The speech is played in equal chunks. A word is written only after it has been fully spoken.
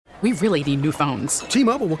We really need new phones.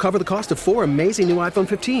 T-Mobile will cover the cost of 4 amazing new iPhone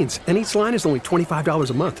 15s, and each line is only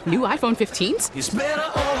 $25 a month. New iPhone 15s? It's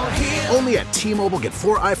better over here. Only at T-Mobile, get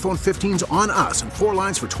 4 iPhone 15s on us and 4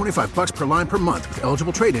 lines for $25 per line per month with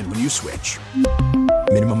eligible trade-in when you switch.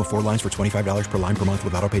 Minimum of 4 lines for $25 per line per month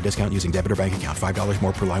with autopay discount using debit or bank account. $5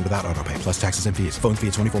 more per line without autopay, plus taxes and fees. Phone fee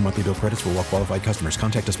at 24 monthly bill credits for well-qualified customers.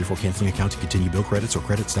 Contact us before canceling account to continue bill credits or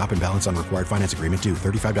credit stop and balance on required finance agreement due.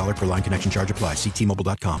 $35 per line connection charge applies. See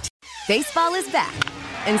T-Mobile.com. Baseball is back,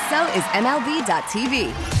 and so is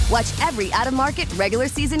MLB.tv. Watch every out-of-market regular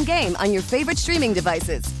season game on your favorite streaming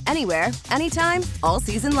devices, anywhere, anytime, all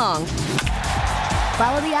season long.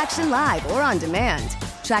 Follow the action live or on demand.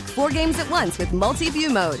 Track 4 games at once with multi-view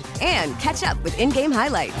mode and catch up with in-game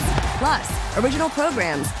highlights. Plus, original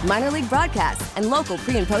programs, minor league broadcasts, and local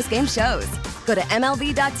pre- and post-game shows. Go to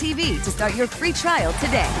MLB.tv to start your free trial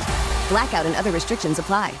today. Blackout and other restrictions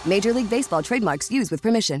apply. Major League Baseball trademarks used with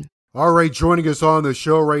permission. All right, joining us on the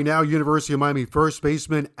show right now, University of Miami first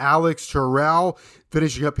baseman Alex Terrell,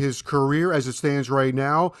 finishing up his career as it stands right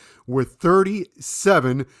now with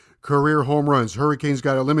 37 career home runs. Hurricanes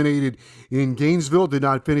got eliminated in Gainesville, did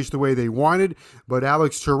not finish the way they wanted, but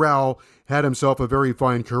Alex Terrell had himself a very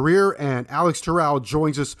fine career, and Alex Terrell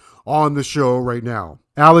joins us on the show right now.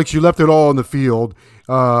 Alex, you left it all on the field,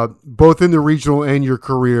 both in the regional and your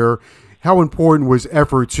career. How important was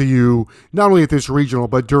effort to you, not only at this regional,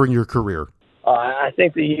 but during your career? I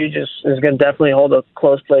think the U just is going to definitely hold a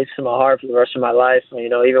close place in my heart for the rest of my life. You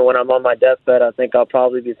know, even when I'm on my deathbed, I think I'll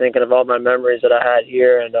probably be thinking of all my memories that I had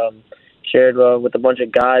here and shared with a bunch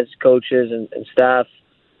of guys, coaches, and staff.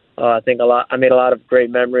 I made a lot of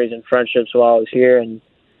great memories and friendships while I was here, and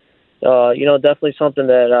definitely something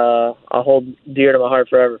that I'll hold dear to my heart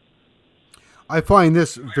forever. I find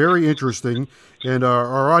this very interesting, and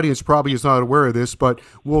our audience probably is not aware of this, but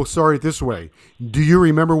we'll start it this way. Do you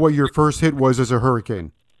remember what your first hit was as a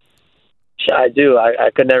Hurricane? I do. I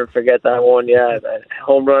could never forget that one, that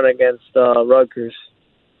home run against Rutgers.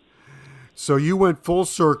 So you went full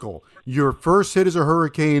circle. Your first hit as a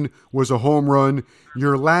Hurricane was a home run.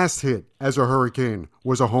 Your last hit as a Hurricane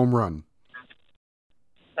was a home run.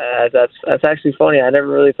 That's actually funny. I never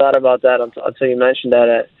really thought about that until you mentioned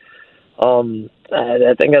that.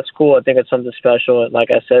 I think that's cool. I think it's something special. And like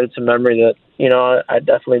I said, it's a memory that, I'd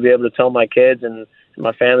definitely be able to tell my kids and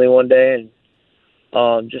my family one day. And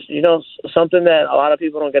something that a lot of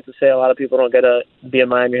people don't get to say. A lot of people don't get to be a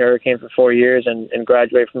Miami Hurricane for 4 years and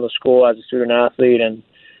graduate from the school as a student athlete. And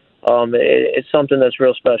it's something that's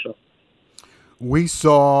real special. We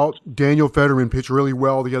saw Daniel Federman pitch really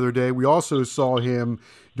well the other day. We also saw him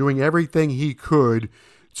doing everything he could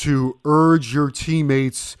to urge your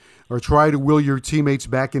teammates or try to will your teammates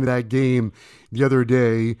back into that game the other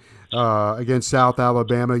day against South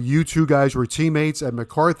Alabama. You two guys were teammates at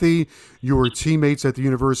McCarthy. You were teammates at the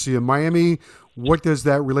University of Miami. What does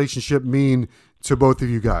that relationship mean to both of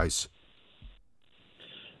you guys?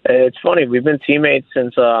 It's funny. We've been teammates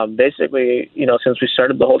since since we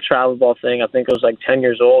started the whole travel ball thing. I think it was like 10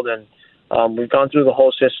 years old, and we've gone through the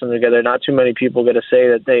whole system together. Not too many people get to say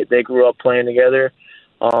that they grew up playing together.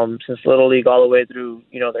 Since Little League all the way through,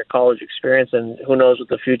 their college experience, and who knows what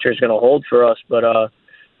the future is going to hold for us. But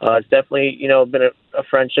it's definitely, been a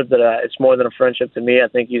friendship that it's more than a friendship to me. I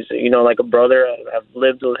think he's, like a brother. I've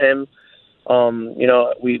lived with him.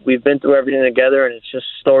 We've been through everything together, and it's just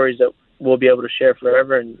stories that we'll be able to share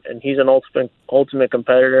forever. And he's an ultimate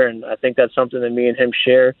competitor, and I think that's something that me and him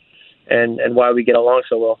share, and why we get along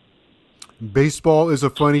so well. Baseball is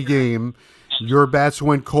a funny game. Your bats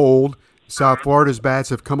went cold. South Florida's bats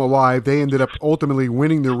have come alive. They ended up ultimately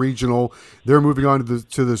winning the regional. They're moving on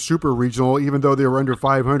to the super regional, even though they were under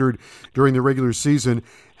 500 during the regular season.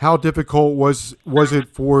 How difficult was it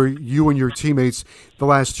for you and your teammates the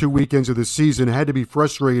last 2 weekends of the season? It had to be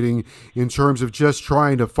frustrating in terms of just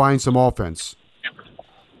trying to find some offense.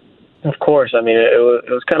 Of course. I mean, it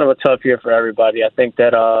was kind of a tough year for everybody. I think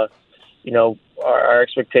that, our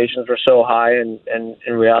expectations were so high, and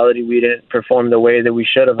in reality, we didn't perform the way that we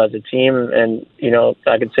should have as a team. And,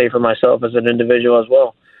 I could say for myself as an individual as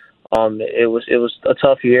well. It was a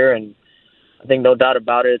tough year, and I think no doubt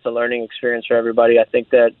about it, it's a learning experience for everybody. I think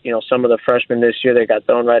that, some of the freshmen this year that got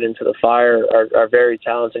thrown right into the fire are very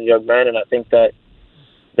talented young men, and I think that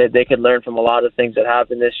they could learn from a lot of things that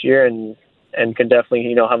happened this year and can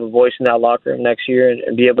definitely, have a voice in that locker room next year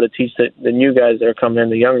and be able to teach the new guys that are coming in,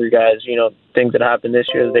 the younger guys, things that happened this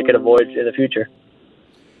year that they could avoid in the future.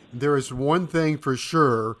 There is one thing for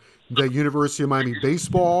sure that University of Miami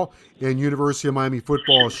baseball and University of Miami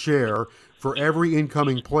football share for every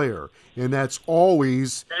incoming player, and that's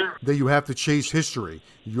always that you have to chase history.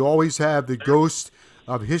 You always have the ghost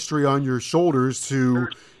of history on your shoulders to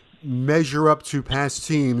measure up to past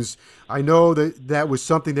teams. I know that was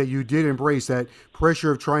something that you did embrace. That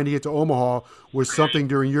pressure of trying to get to Omaha was something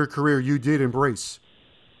during your career you did embrace.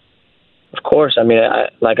 Of course. I mean,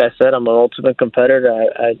 like I said, I'm an ultimate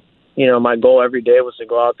competitor. My goal every day was to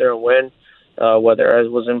go out there and win. Whether I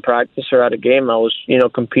was in practice or at a game, I was,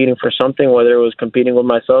 competing for something, whether it was competing with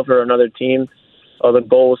myself or another team. The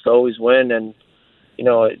goal was to always win. And,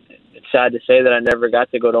 it's sad to say that I never got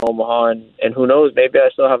to go to Omaha. And who knows, maybe I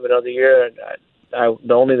still have another year.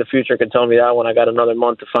 Only the future can tell me that when I got another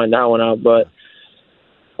month to find that one out. But,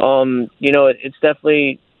 it's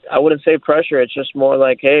definitely, I wouldn't say pressure. It's just more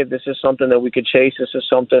like, hey, this is something that we could chase. This is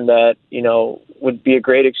something that, would be a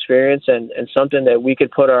great experience and something that we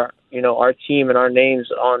could put our team and our names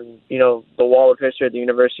on, the wall of history at the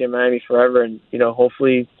University of Miami forever. And,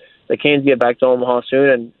 hopefully the Canes get back to Omaha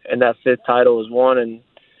soon and that 5th title is won. And,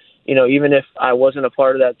 even if I wasn't a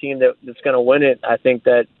part of that team that's going to win it, I think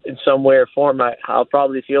that in some way or form, I'll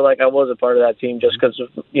probably feel like I was a part of that team just because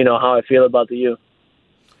of, how I feel about the U.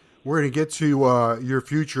 We're going to get to your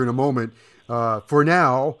future in a moment. For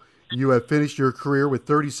now, you have finished your career with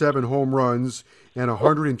 37 home runs and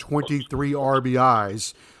 123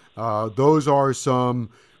 RBIs. Those are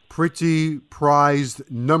some pretty prized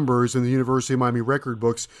numbers in the University of Miami record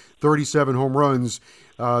books. 37 home runs,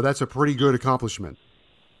 that's a pretty good accomplishment.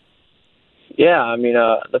 Yeah, I mean,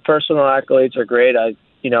 the personal accolades are great. I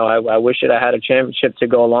wish that I had a championship to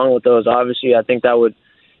go along with those. Obviously, I think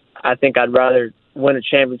I'd rather win a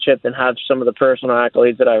championship than have some of the personal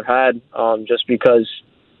accolades that I've had, just because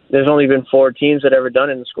there's only been 4 teams that ever done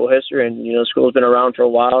it in school history, and, school's been around for a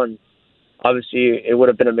while, and obviously it would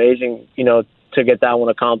have been amazing, to get that one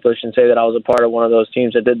accomplished and say that I was a part of one of those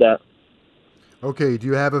teams that did that. Okay, do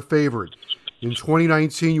you have a favorite? In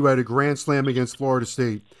 2019, you had a grand slam against Florida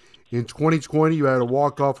State. In 2020, you had a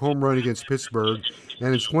walk-off home run against Pittsburgh.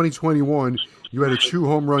 And in 2021, you had a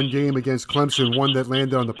 2-home run game against Clemson, one that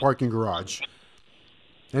landed on the parking garage.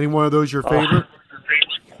 Any one of those your favorite?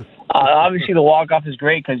 Obviously, the walk-off is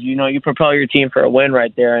great because, you propel your team for a win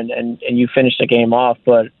right there and you finish the game off.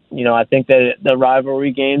 But, I think that the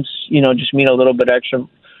rivalry games, just mean a little bit extra,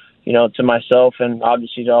 to myself and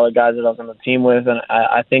obviously to all the guys that I was on the team with. And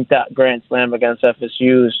I think that grand slam against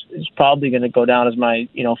FSU is probably going to go down as my,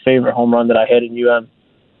 favorite home run that I hit in UM.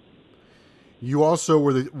 You also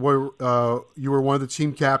were one of the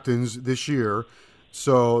team captains this year.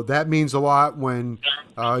 So that means a lot when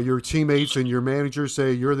your teammates and your managers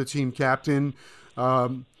say you're the team captain.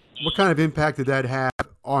 What kind of impact did that have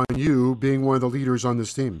on you being one of the leaders on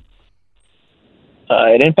this team?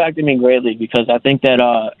 It impacted me greatly because I think that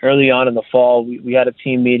early on in the fall, we had a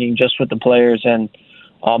team meeting just with the players. And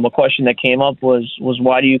a question that came up was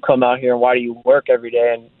why do you come out here and why do you work every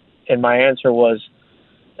day? And my answer was,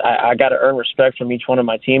 I got to earn respect from each one of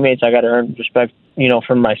my teammates. I got to earn respect,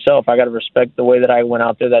 from myself. I got to respect the way that I went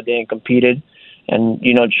out there that day and competed and,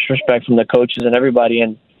 just respect from the coaches and everybody.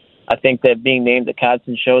 And I think that being named the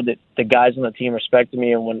captain showed that the guys on the team respected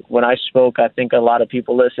me. And when I spoke, I think a lot of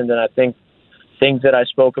people listened. And I think things that I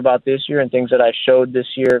spoke about this year and things that I showed this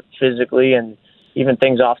year physically and even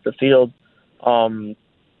things off the field, some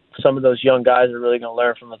of those young guys are really going to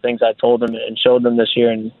learn from the things I told them and showed them this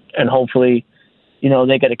year. And hopefully, they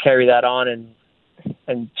got to carry that on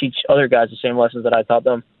and teach other guys the same lessons that I taught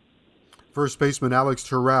them. First baseman Alex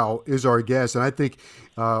Terrell is our guest, and I think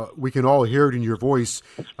we can all hear it in your voice.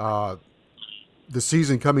 The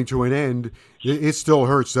season coming to an end, it still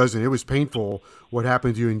hurts, doesn't it? It was painful what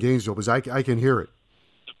happened to you in Gainesville, because I can hear it.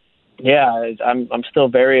 Yeah, I'm still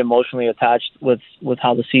very emotionally attached with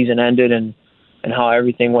how the season ended and how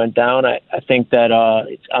everything went down. I think that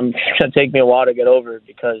it's going to take me a while to get over it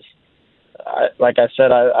because, like I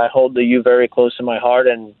said, I hold the U very close to my heart,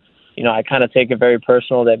 and I kind of take it very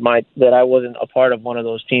personal that I wasn't a part of one of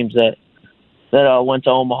those teams that went to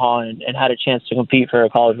Omaha and had a chance to compete for a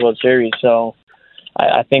College World Series. So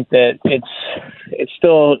I think that it's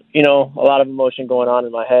still a lot of emotion going on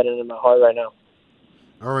in my head and in my heart right now.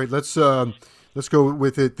 All right, let's go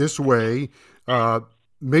with it this way.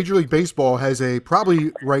 Major League Baseball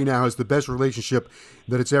probably right now has the best relationship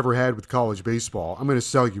that it's ever had with college baseball. I'm going to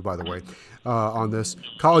sell you, by the way, on this.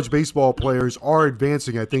 College baseball players are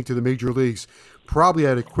advancing, I think, to the major leagues probably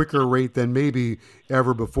at a quicker rate than maybe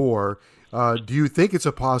ever before. Do you think it's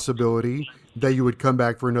a possibility that you would come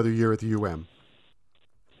back for another year at the UM?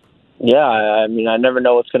 Yeah, I mean, I never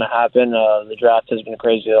know what's going to happen. The draft has been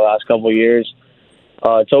crazy the last couple of years.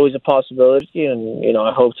 It's always a possibility, and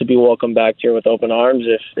I hope to be welcomed back here with open arms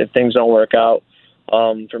if things don't work out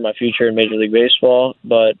for my future in Major League Baseball.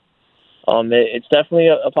 But It's definitely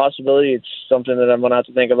a possibility. It's something that I'm going to have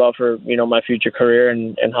to think about for, my future career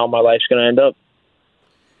and how my life's going to end up.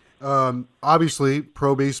 Obviously,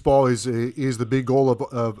 pro baseball is the big goal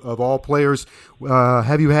of all players.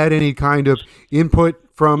 Have you had any kind of input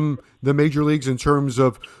from the major leagues in terms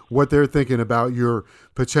of what they're thinking about your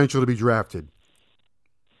potential to be drafted?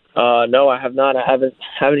 No, I have not. I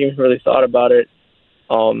haven't even really thought about it.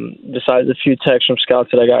 Besides a few texts from scouts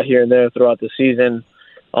that I got here and there throughout the season,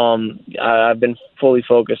 I've been fully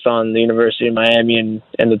focused on the University of Miami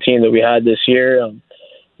and the team that we had this year.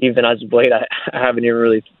 Even as of late, I haven't even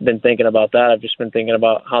really been thinking about that. I've just been thinking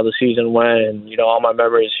about how the season went and, all my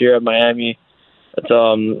memories here at Miami. But,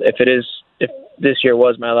 if this year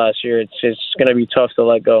was my last year, it's going to be tough to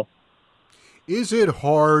let go. Is it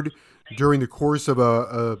hard during the course of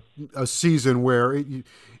a season where,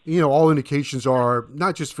 all indications are,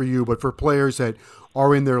 not just for you, but for players that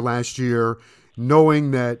are in their last year, knowing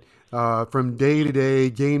that from day to day,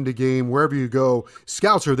 game to game, wherever you go,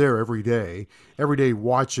 scouts are there every day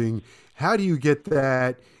watching. How do you get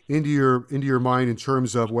that into your mind in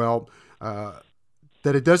terms of,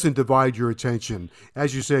 that it doesn't divide your attention?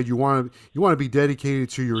 As you said, you want to be dedicated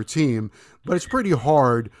to your team, but it's pretty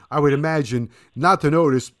hard, I would imagine, not to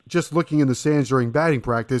notice, just looking in the stands during batting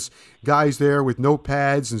practice, guys there with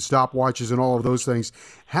notepads and stopwatches and all of those things.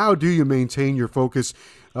 How do you maintain your focus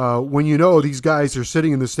when you know these guys are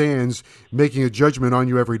sitting in the stands making a judgment on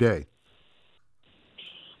you every day?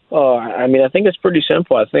 Oh, I think it's pretty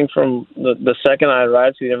simple. I think from the second I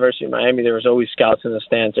arrived to the University of Miami, there was always scouts in the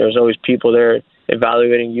stands. There was always people there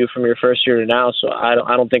evaluating you from your first year to now. So I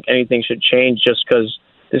don't think anything should change just because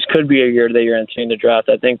this could be a year that you're entering the draft.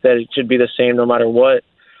 I think that it should be the same no matter what.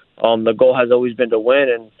 The goal has always been to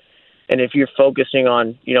win, and if you're focusing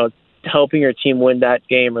on helping your team win that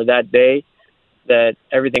game or that day, that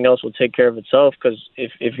everything else will take care of itself. Because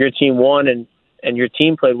if your team won and your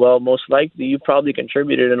team played well, most likely you probably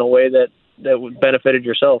contributed in a way that benefited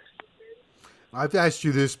yourself. I've asked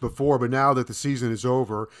you this before, but now that the season is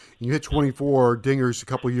over, you hit 24 dingers a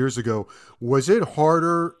couple of years ago. Was it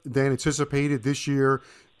harder than anticipated this year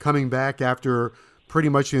coming back after pretty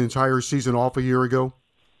much the entire season off a year ago?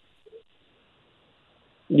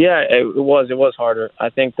 Yeah, it was. It was harder. I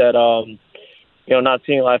think that, not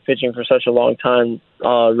seeing live pitching for such a long time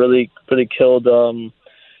really killed the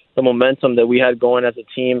momentum that we had going as a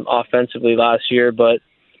team offensively last year. But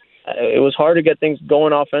it was hard to get things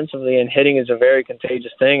going offensively, and hitting is a very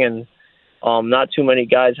contagious thing. And not too many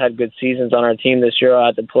guys had good seasons on our team this year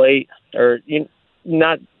at the plate, or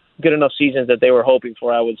not good enough seasons that they were hoping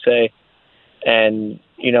for, I would say. And,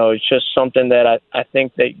 it's just something that I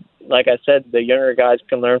think that, like I said, the younger guys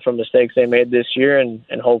can learn from mistakes they made this year and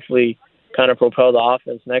hopefully kind of propel the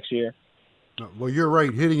offense next year. Well, you're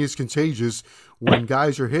right. Hitting is contagious. When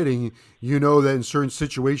guys are hitting, you know that in certain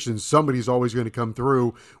situations, somebody's always going to come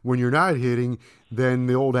through. When you're not hitting, then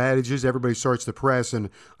the old adage is everybody starts to press, and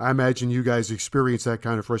I imagine you guys experience that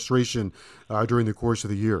kind of frustration during the course of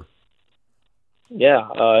the year.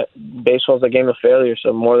 Yeah, baseball's a game of failure,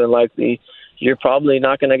 so more than likely you're probably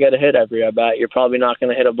not going to get a hit every at bat. You're probably not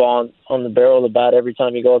going to hit a ball on the barrel of the bat every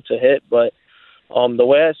time you go up to hit, but the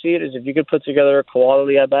way I see it is if you could put together a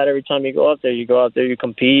quality at bat every time you go out there, you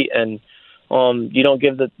compete, and you don't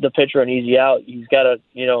give the pitcher an easy out. He's got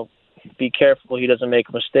to, be careful he doesn't make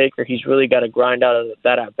a mistake, or he's really got to grind out of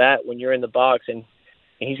that at bat when you're in the box, and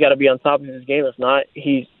he's got to be on top of his game. If not,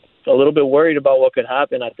 he's a little bit worried about what could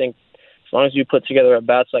happen. I think as long as you put together at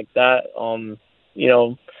bats like that,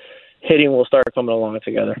 hitting will start coming along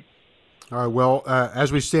together. All right, well,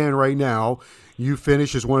 as we stand right now, you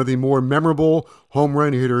finish as one of the more memorable home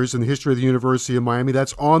run hitters in the history of the University of Miami.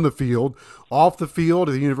 That's on the field. Off the field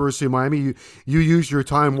at the University of Miami, you use your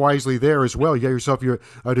time wisely there as well. You got yourself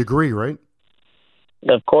a degree, right?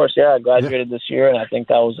 Of course, yeah. I graduated this year, and I think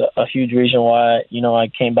that was a huge reason why,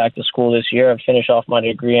 I came back to school this year and finished off my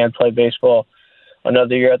degree and play baseball.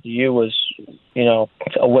 Another year at the U was,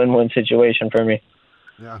 a win-win situation for me.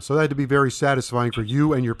 Yeah, so that had to be very satisfying for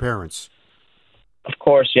you and your parents. Of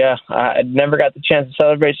course, yeah. I never got the chance to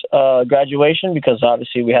celebrate graduation because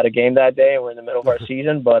obviously we had a game that day and we're in the middle of our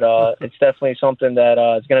season, but it's definitely something that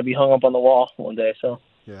is going to be hung up on the wall one day. So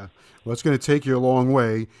yeah, well, it's going to take you a long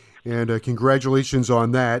way, and congratulations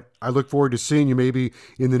on that. I look forward to seeing you maybe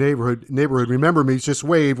in the neighborhood. Remember me, just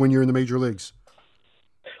wave when you're in the major leagues.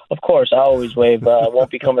 Of course, I always wave. I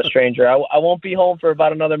won't become a stranger. I won't be home for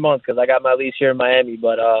about another month because I got my lease here in Miami,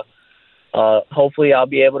 but hopefully I'll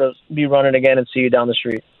be able to be running again and see you down the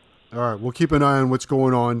street. All right. We'll keep an eye on what's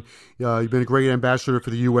going on. You've been a great ambassador for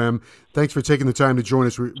the UM. Thanks for taking the time to join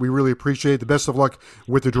us. We really appreciate it. The best of luck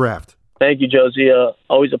with the draft. Thank you, Josie.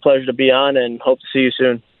 Always a pleasure to be on, and hope to see you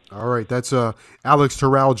soon. All right, that's Alex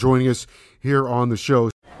Terrell joining us here on the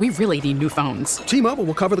show. We really need new phones. T-Mobile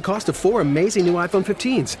will cover the cost of 4 amazing new iPhone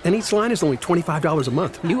 15s, and each line is only $25 a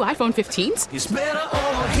month. New iPhone 15s? It's better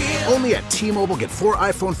over here. Only at T-Mobile, get 4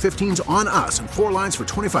 iPhone 15s on us and 4 lines for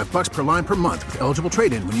 $25 per line per month with eligible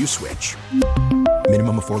trade-in when you switch.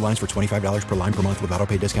 Minimum of 4 lines for $25 per line per month with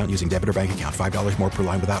auto-pay discount using debit or bank account. $5 more per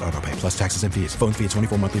line without auto-pay, plus taxes and fees. Phone fee at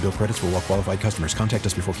 24 monthly bill credits for well-qualified customers. Contact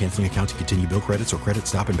us before canceling account to continue bill credits or credit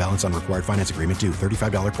stop and balance on required finance agreement due.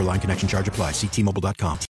 $35 per line connection charge applies. See T-Mobile.com.